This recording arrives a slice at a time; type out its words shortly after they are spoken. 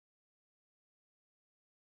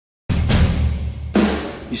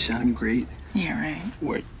You sound great. Yeah, right.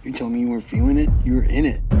 What? You telling me you weren't feeling it? You were in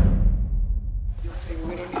it.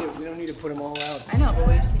 We don't need to put them all out. I know, but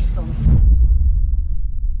we just need to film.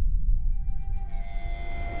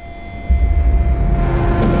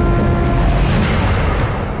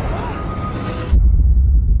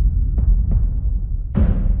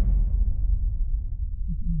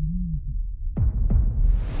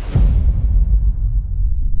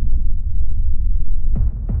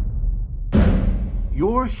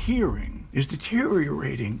 Your hearing is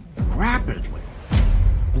deteriorating rapidly.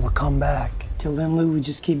 We'll come back. Till then, Lou, we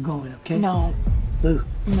just keep going, okay? No. Lou,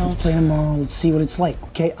 no. Let's play tomorrow. Let's see what it's like,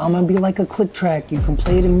 okay? I'm gonna be like a click track. You can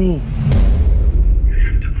play to me. You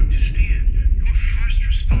have to understand, your first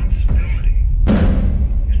responsibility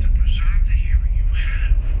is to preserve the hearing you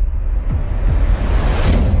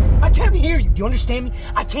have. I can't hear you. Do you understand me?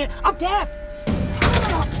 I can't. I'm deaf.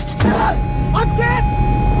 I'm deaf!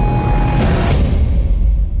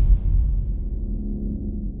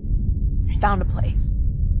 I found a place.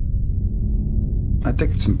 I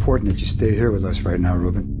think it's important that you stay here with us right now,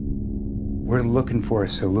 Ruben. We're looking for a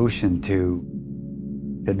solution to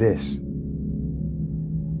this.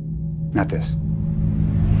 Not this.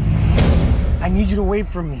 I need you to wait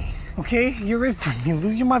for me, okay? You're it for me, Lou.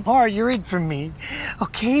 You're my part. You're it for me,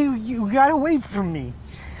 okay? You gotta wait for me.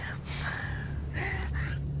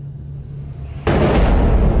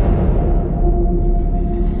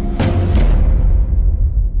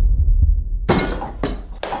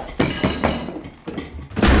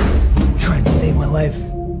 Life.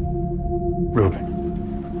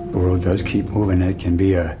 Ruben, the world does keep moving. It can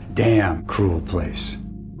be a damn cruel place.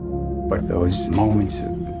 But those moments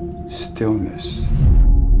of stillness,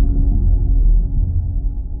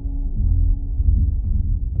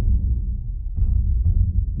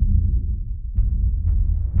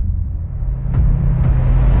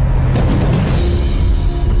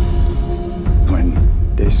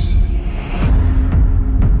 when this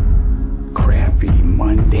crappy,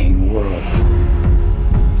 mundane world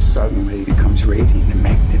suddenly becomes radiant and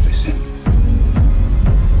magnificent.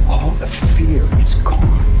 All the fear is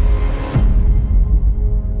gone.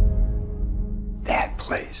 That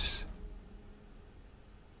place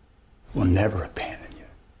will never abandon.